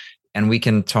numbers, and we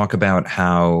can talk about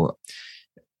how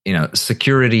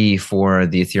security for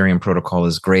the Ethereum protocol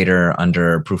is greater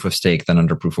under proof of stake than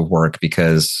under proof of work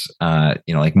because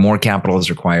more capital is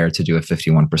required to do a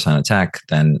 51% attack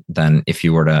than if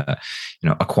you were to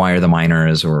acquire the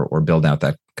miners or build out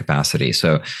that capacity.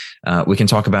 So we can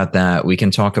talk about that. We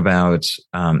can talk about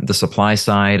the supply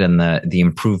side and the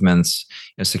improvements.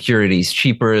 Security is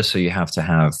cheaper, so you have to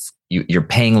have you're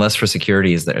paying less for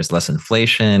securities. There's less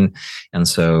inflation, and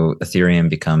so Ethereum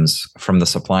becomes, from the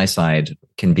supply side,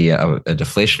 can be a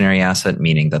deflationary asset,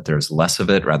 meaning that there's less of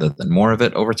it rather than more of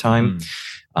it over time,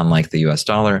 unlike the US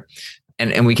dollar.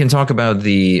 And we can talk about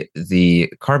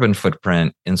the carbon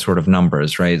footprint in sort of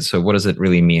numbers, right? So what does it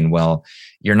really mean? Well,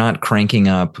 you're not cranking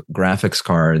up graphics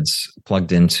cards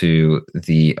plugged into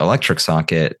the electric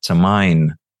socket to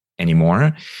mine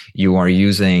anymore. You are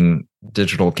using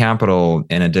digital capital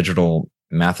in a digital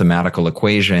mathematical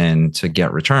equation to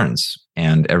get returns.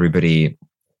 And everybody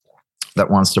that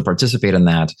wants to participate in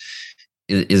that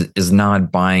is not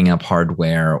buying up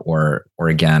hardware or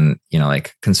again,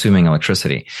 like consuming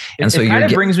electricity. And so it kind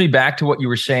of brings me back to what you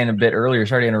were saying a bit earlier.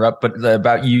 Sorry to interrupt, but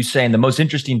about you saying the most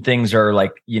interesting things are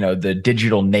like, the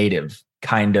digital native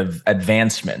kind of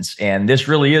advancements. And this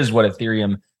really is what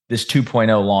Ethereum, this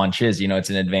 2.0 launch is. It's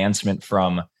an advancement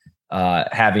from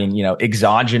having,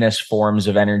 exogenous forms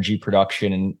of energy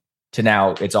production and to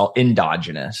now it's all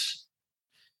endogenous.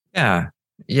 Yeah.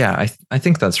 I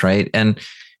think that's right. And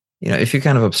if you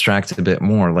kind of abstract a bit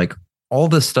more, like all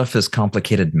this stuff is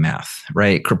complicated math,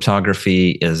 right?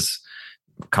 Cryptography is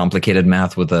complicated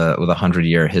math with a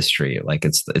 100-year history. Like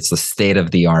it's the state of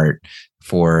the art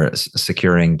for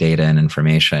securing data and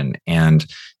information, and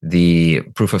the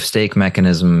proof of stake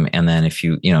mechanism. And then if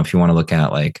you want to look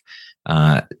at like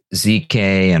ZK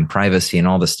and privacy and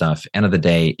all this stuff, end of the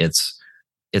day, it's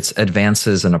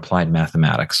advances in applied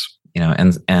mathematics,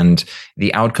 and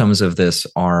the outcomes of this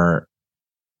are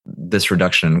this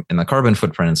reduction in the carbon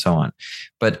footprint and so on.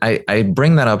 But I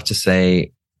bring that up to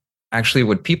say, actually,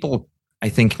 what people I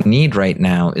think need right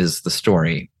now is the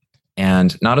story,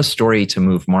 and not a story to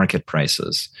move market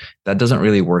prices. That doesn't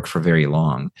really work for very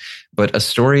long, but a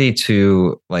story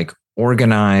to like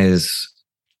organize,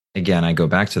 again, I go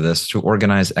back to this, to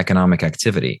organize economic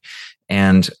activity.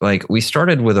 And like we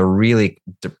started with a really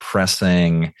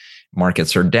depressing,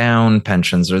 markets are down,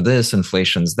 pensions are this,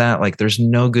 inflation's that, like there's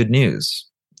no good news.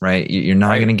 Right? You're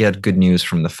not going to get good news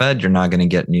from the Fed. You're not going to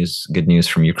get good news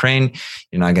from Ukraine.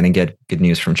 You're not going to get good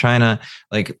news from China.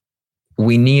 Like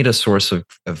we need a source of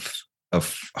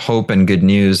hope and good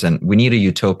news, and we need a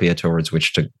utopia towards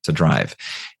which to drive.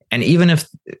 And even if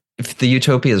the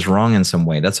utopia is wrong in some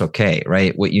way, that's okay,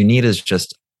 right? What you need is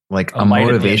just like a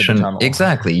motivation.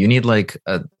 Exactly. You need like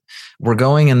we're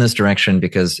going in this direction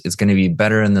because it's going to be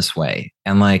better in this way.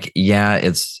 And like, yeah,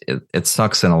 it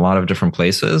sucks in a lot of different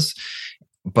places.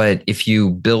 But if you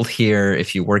build here,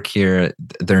 if you work here,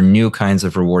 there are new kinds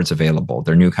of rewards available.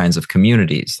 There are new kinds of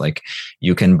communities. Like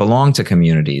you can belong to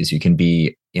communities. You can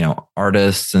be,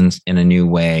 artists in a new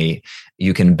way.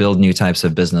 You can build new types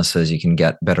of businesses. You can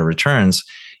get better returns.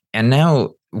 And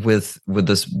now with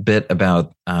this bit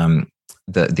about the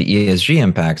ESG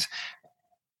impact,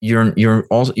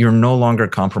 you're no longer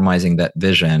compromising that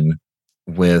vision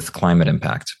with climate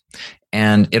impact.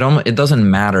 And it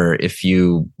doesn't matter if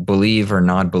you believe or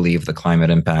not believe the climate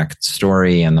impact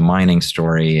story and the mining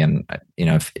story. And,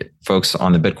 if folks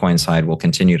on the Bitcoin side will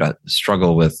continue to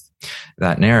struggle with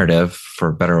that narrative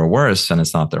for better or worse, and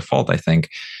it's not their fault, I think.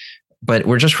 But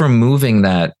we're just removing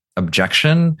that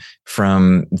objection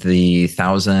from the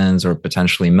thousands or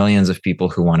potentially millions of people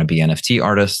who want to be NFT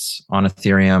artists on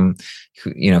Ethereum,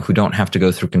 who don't have to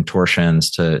go through contortions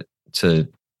to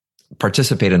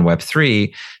participate in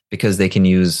Web3 because they can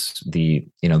use the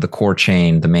core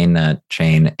chain, the mainnet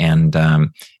chain, and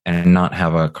not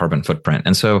have a carbon footprint.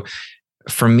 And so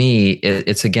for me,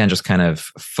 it's again just kind of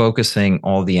focusing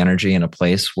all the energy in a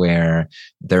place where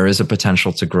there is a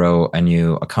potential to grow a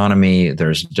new economy.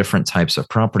 There's different types of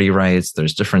property rights.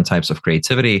 There's different types of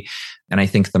creativity. And I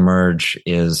think the merge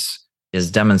is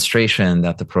demonstration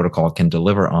that the protocol can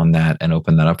deliver on that and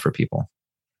open that up for people.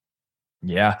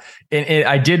 Yeah. And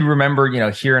I did remember,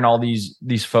 hearing all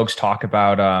these folks talk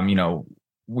about,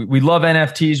 we love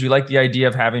NFTs. We like the idea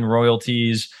of having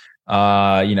royalties,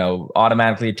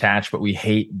 automatically attached, but we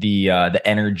hate the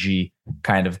energy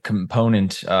kind of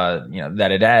component, that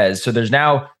it has. So there's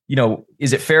now,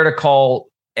 is it fair to call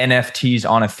NFTs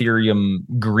on Ethereum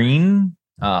green,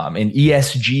 and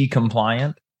ESG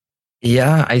compliant?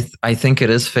 Yeah, I think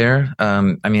it is fair.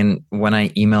 When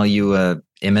I email you a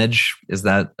image, is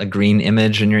that a green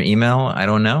image in your email? I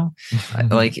don't know. I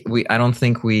don't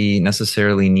think we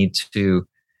necessarily need to.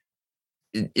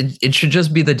 It should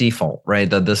just be the default, right?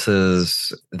 That this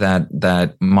is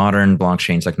that modern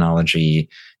blockchain technology,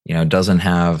 doesn't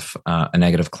have a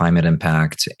negative climate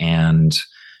impact, and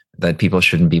that people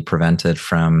shouldn't be prevented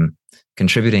from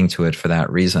contributing to it for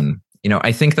that reason.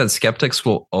 I think that skeptics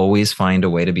will always find a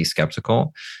way to be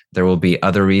skeptical. There will be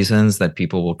other reasons that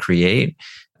people will create.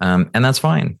 And that's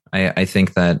fine. I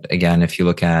think that, again, if you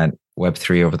look at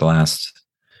Web3 over the last,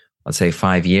 let's say,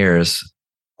 5 years,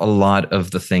 a lot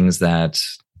of the things that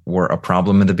were a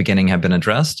problem in the beginning have been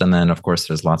addressed. And then, of course,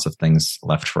 there's lots of things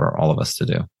left for all of us to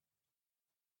do.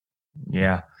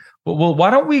 Yeah. Well, why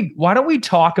don't we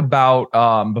talk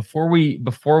about before we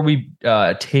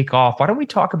take off? Why don't we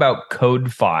talk about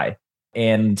CodeFi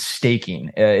and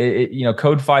staking?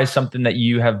 CodeFi is something that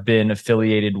you have been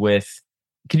affiliated with.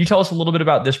 Can you tell us a little bit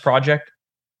about this project?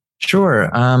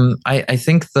 Sure. I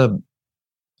think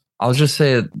I'll just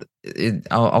say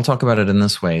I'll talk about it in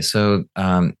this way. So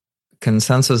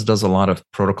ConsenSys does a lot of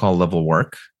protocol level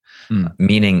work,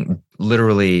 meaning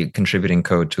literally contributing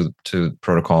code to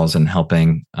protocols and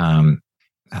helping the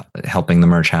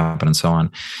merge happen and so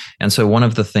on. And so one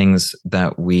of the things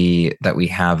that we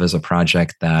have is a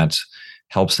project that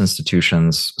helps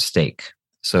institutions stake.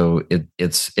 So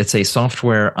it's a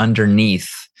software underneath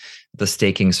the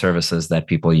staking services that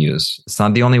people use. It's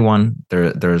not the only one.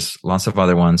 There's lots of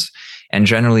other ones. And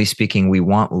generally speaking, we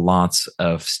want lots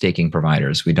of staking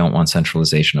providers. We don't want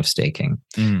centralization of staking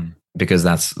because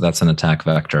that's an attack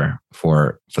vector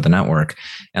for the network.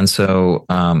 And so,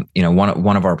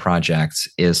 one of our projects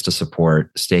is to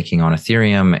support staking on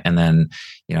Ethereum, and then,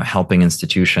 helping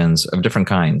institutions of different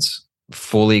kinds,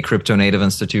 fully crypto native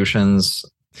institutions,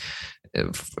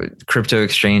 crypto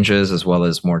exchanges, as well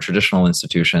as more traditional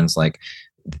institutions. Like,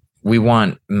 we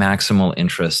want maximal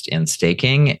interest in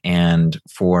staking, and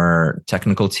for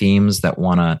technical teams that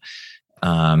want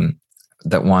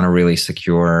to really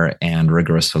secure and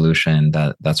rigorous solution,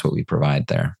 that's what we provide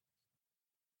there.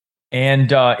 And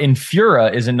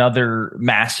Infura is another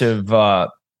massive,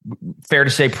 fair to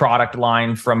say, product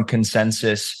line from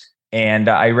ConsenSys. And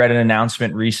I read an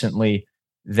announcement recently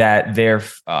that they're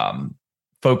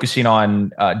focusing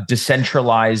on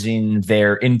decentralizing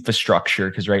their infrastructure,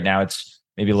 because right now it's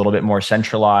maybe a little bit more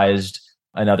centralized,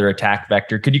 another attack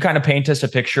vector. Could you kind of paint us a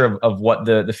picture of what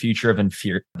the future of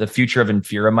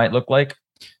Infura might look like?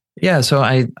 Yeah, so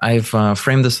I've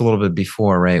framed this a little bit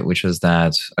before, right? Which is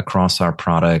that across our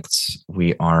products,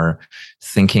 we are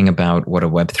thinking about what a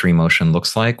Web3 motion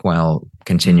looks like while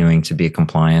continuing to be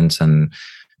compliant and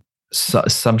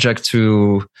subject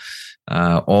to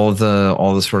all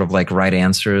the sort of like right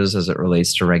answers as it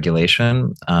relates to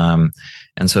regulation.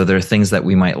 And so there are things that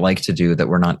we might like to do that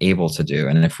we're not able to do.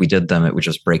 And if we did them, it would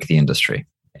just break the industry.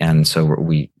 And so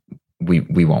we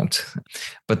won't.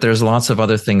 But there's lots of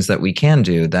other things that we can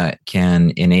do that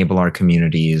can enable our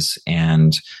communities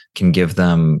and can give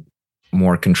them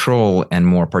more control and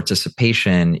more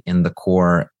participation in the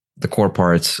core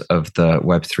parts of the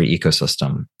Web3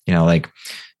 ecosystem. Like,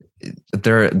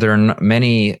 there are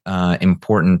many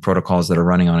important protocols that are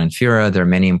running on Infura. There are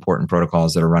many important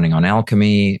protocols that are running on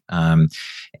Alchemy,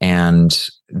 and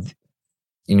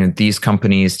these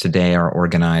companies today are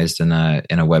organized in a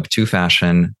Web2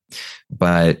 fashion,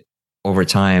 but over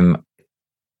time,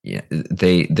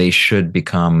 they should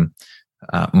become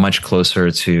much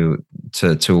closer to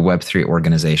a Web3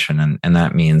 organization. And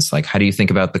that means, like, how do you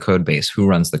think about the code base? Who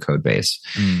runs the code base?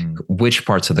 Which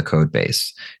parts of the code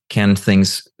base?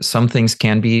 Some things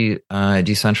can be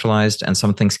decentralized and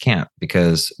some things can't,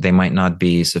 because they might not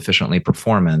be sufficiently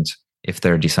performant if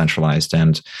they're decentralized.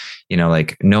 And,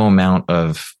 no amount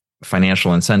of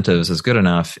financial incentives is good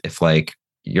enough if, like,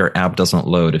 your app doesn't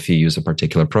load if you use a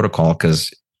particular protocol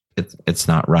because it's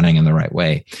not running in the right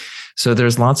way. So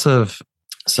there's lots of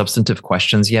substantive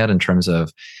questions yet in terms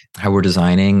of how we're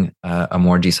designing a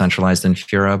more decentralized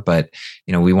Infura, but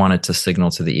we wanted to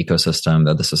signal to the ecosystem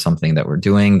that this is something that we're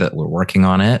doing, that we're working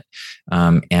on it,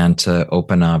 and to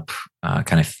open up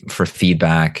kind of for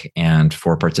feedback and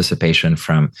for participation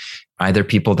from either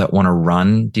people that want to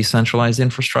run decentralized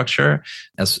infrastructure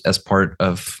as part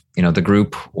of the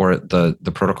group or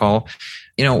the protocol,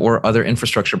 or other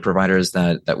infrastructure providers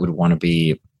that would want to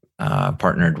be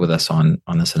partnered with us on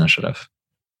this initiative.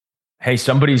 Hey,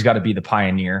 somebody's got to be the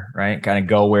pioneer, right? Kind of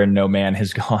go where no man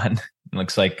has gone. It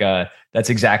looks like that's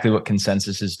exactly what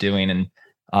ConsenSys is doing.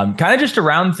 And kind of just to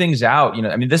round things out,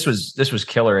 this was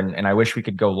killer, and I wish we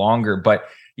could go longer. But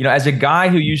as a guy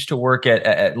who used to work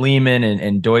at Lehman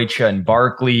and Deutsche and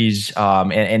Barclays,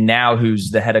 and now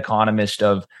who's the head economist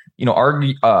of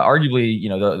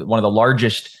arguably one of the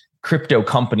largest crypto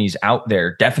companies out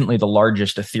there, definitely the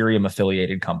largest Ethereum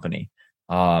affiliated company.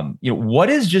 What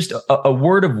is just a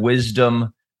word of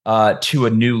wisdom to a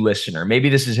new listener? Maybe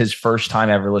this is his first time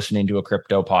ever listening to a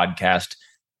crypto podcast.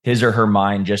 His or her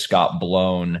mind just got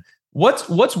blown. What's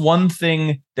one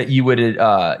thing that you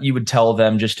would tell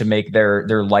them just to make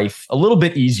their life a little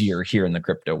bit easier here in the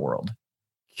crypto world?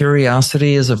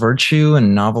 Curiosity is a virtue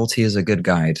and novelty is a good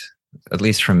guide. at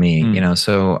least from me.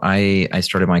 So I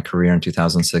started my career in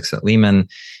 2006 at Lehman.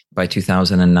 By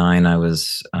 2009, I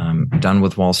was done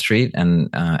with Wall Street and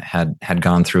had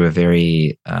gone through a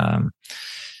very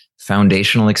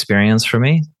foundational experience for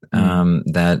me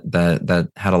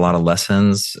that had a lot of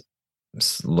lessons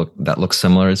that look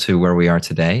similar to where we are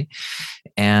today.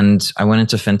 And I went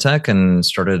into fintech and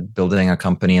started building a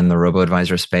company in the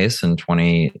robo-advisor space in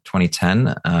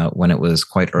 2010 when it was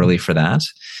quite early for that,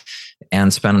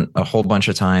 and spent a whole bunch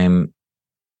of time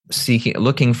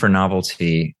looking for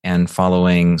novelty and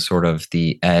following sort of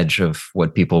the edge of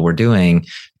what people were doing,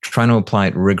 trying to apply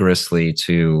it rigorously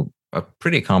to a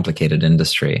pretty complicated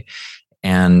industry.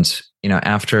 And,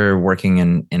 after working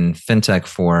in fintech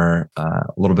for a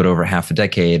little bit over half a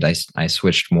decade, I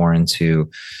switched more into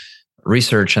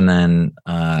research and then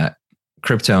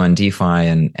crypto and DeFi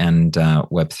and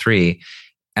Web3.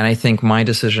 And I think my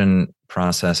decision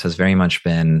process has very much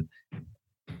been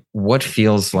what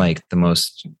feels like the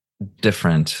most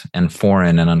different and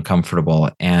foreign and uncomfortable,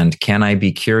 and can I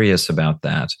be curious about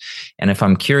that? And if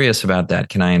I'm curious about that,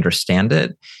 can I understand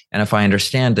it? And if I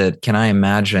understand it, can I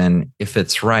imagine if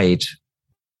it's right,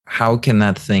 how can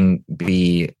that thing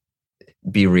be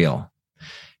real?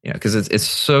 Because it's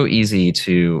so easy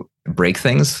to break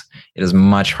things. It is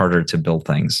much harder to build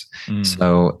things.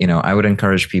 So, I would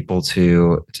encourage people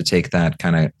to take that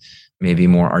kind of maybe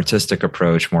more artistic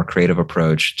approach, more creative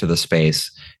approach to the space,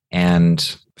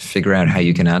 and figure out how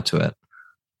you can add to it.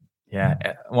 Yeah.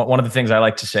 One of the things I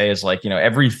like to say is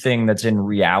everything that's in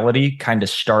reality kind of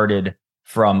started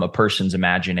from a person's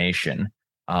imagination.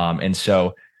 And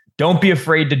so don't be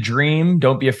afraid to dream.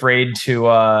 Don't be afraid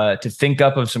to think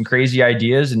up of some crazy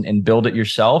ideas and build it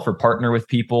yourself, or partner with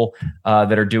people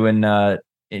that are doing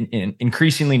in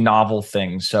increasingly novel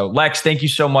things. So Lex, thank you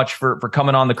so much for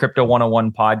coming on the Crypto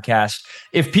 101 podcast.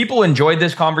 If people enjoyed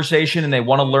this conversation and they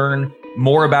want to learn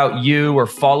more about you or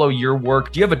follow your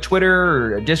work, do you have a Twitter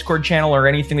or a Discord channel or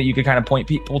anything that you could kind of point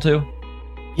people to?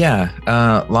 Yeah,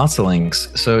 lots of links.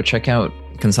 So check out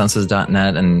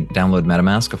consensus.net and download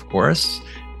MetaMask, of course.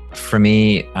 For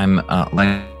me, I'm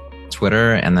like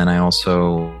Twitter, and then I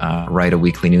also write a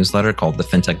weekly newsletter called the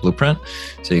FinTech Blueprint.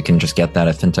 So you can just get that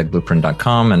at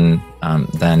fintechblueprint.com, and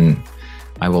then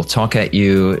I will talk at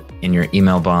you in your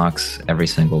email box every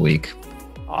single week.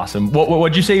 Awesome.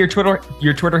 What'd you say your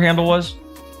Twitter handle was?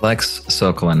 Lex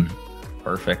Sokolin.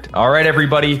 Perfect. All right,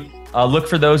 everybody. Look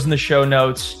for those in the show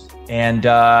notes. And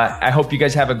I hope you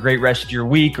guys have a great rest of your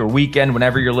week or weekend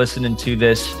whenever you're listening to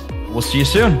this. We'll see you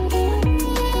soon.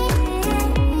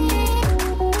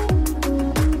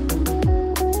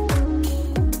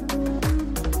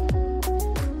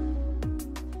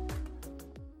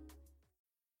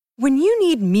 When you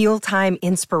need mealtime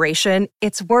inspiration,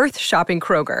 it's worth shopping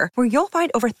Kroger, where you'll find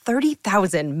over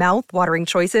 30,000 mouth-watering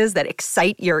choices that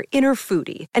excite your inner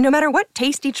foodie. And no matter what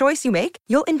tasty choice you make,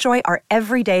 you'll enjoy our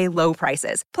everyday low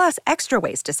prices, plus extra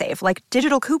ways to save, like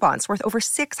digital coupons worth over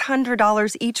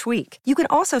 $600 each week. You can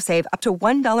also save up to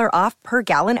 $1 off per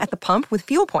gallon at the pump with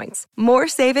fuel points. More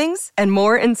savings and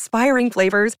more inspiring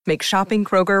flavors make shopping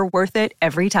Kroger worth it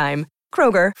every time.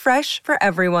 Kroger, fresh for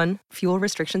everyone. Fuel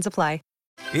restrictions apply.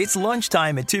 It's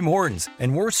lunchtime at Tim Hortons,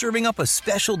 and we're serving up a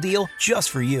special deal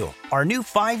just for you. Our new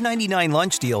 $5.99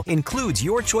 lunch deal includes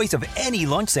your choice of any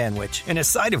lunch sandwich and a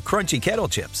side of crunchy kettle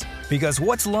chips. Because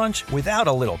what's lunch without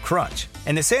a little crunch?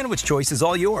 And the sandwich choice is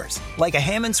all yours, like a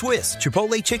ham and Swiss,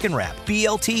 Chipotle chicken wrap,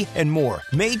 BLT, and more,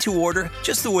 made to order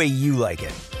just the way you like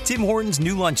it. Tim Hortons'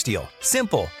 new lunch deal.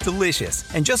 Simple,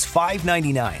 delicious, and just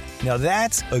 $5.99. Now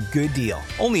that's a good deal.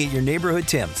 Only at your neighborhood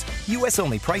Tim's. U.S.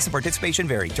 only. Price and participation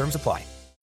vary. Terms apply.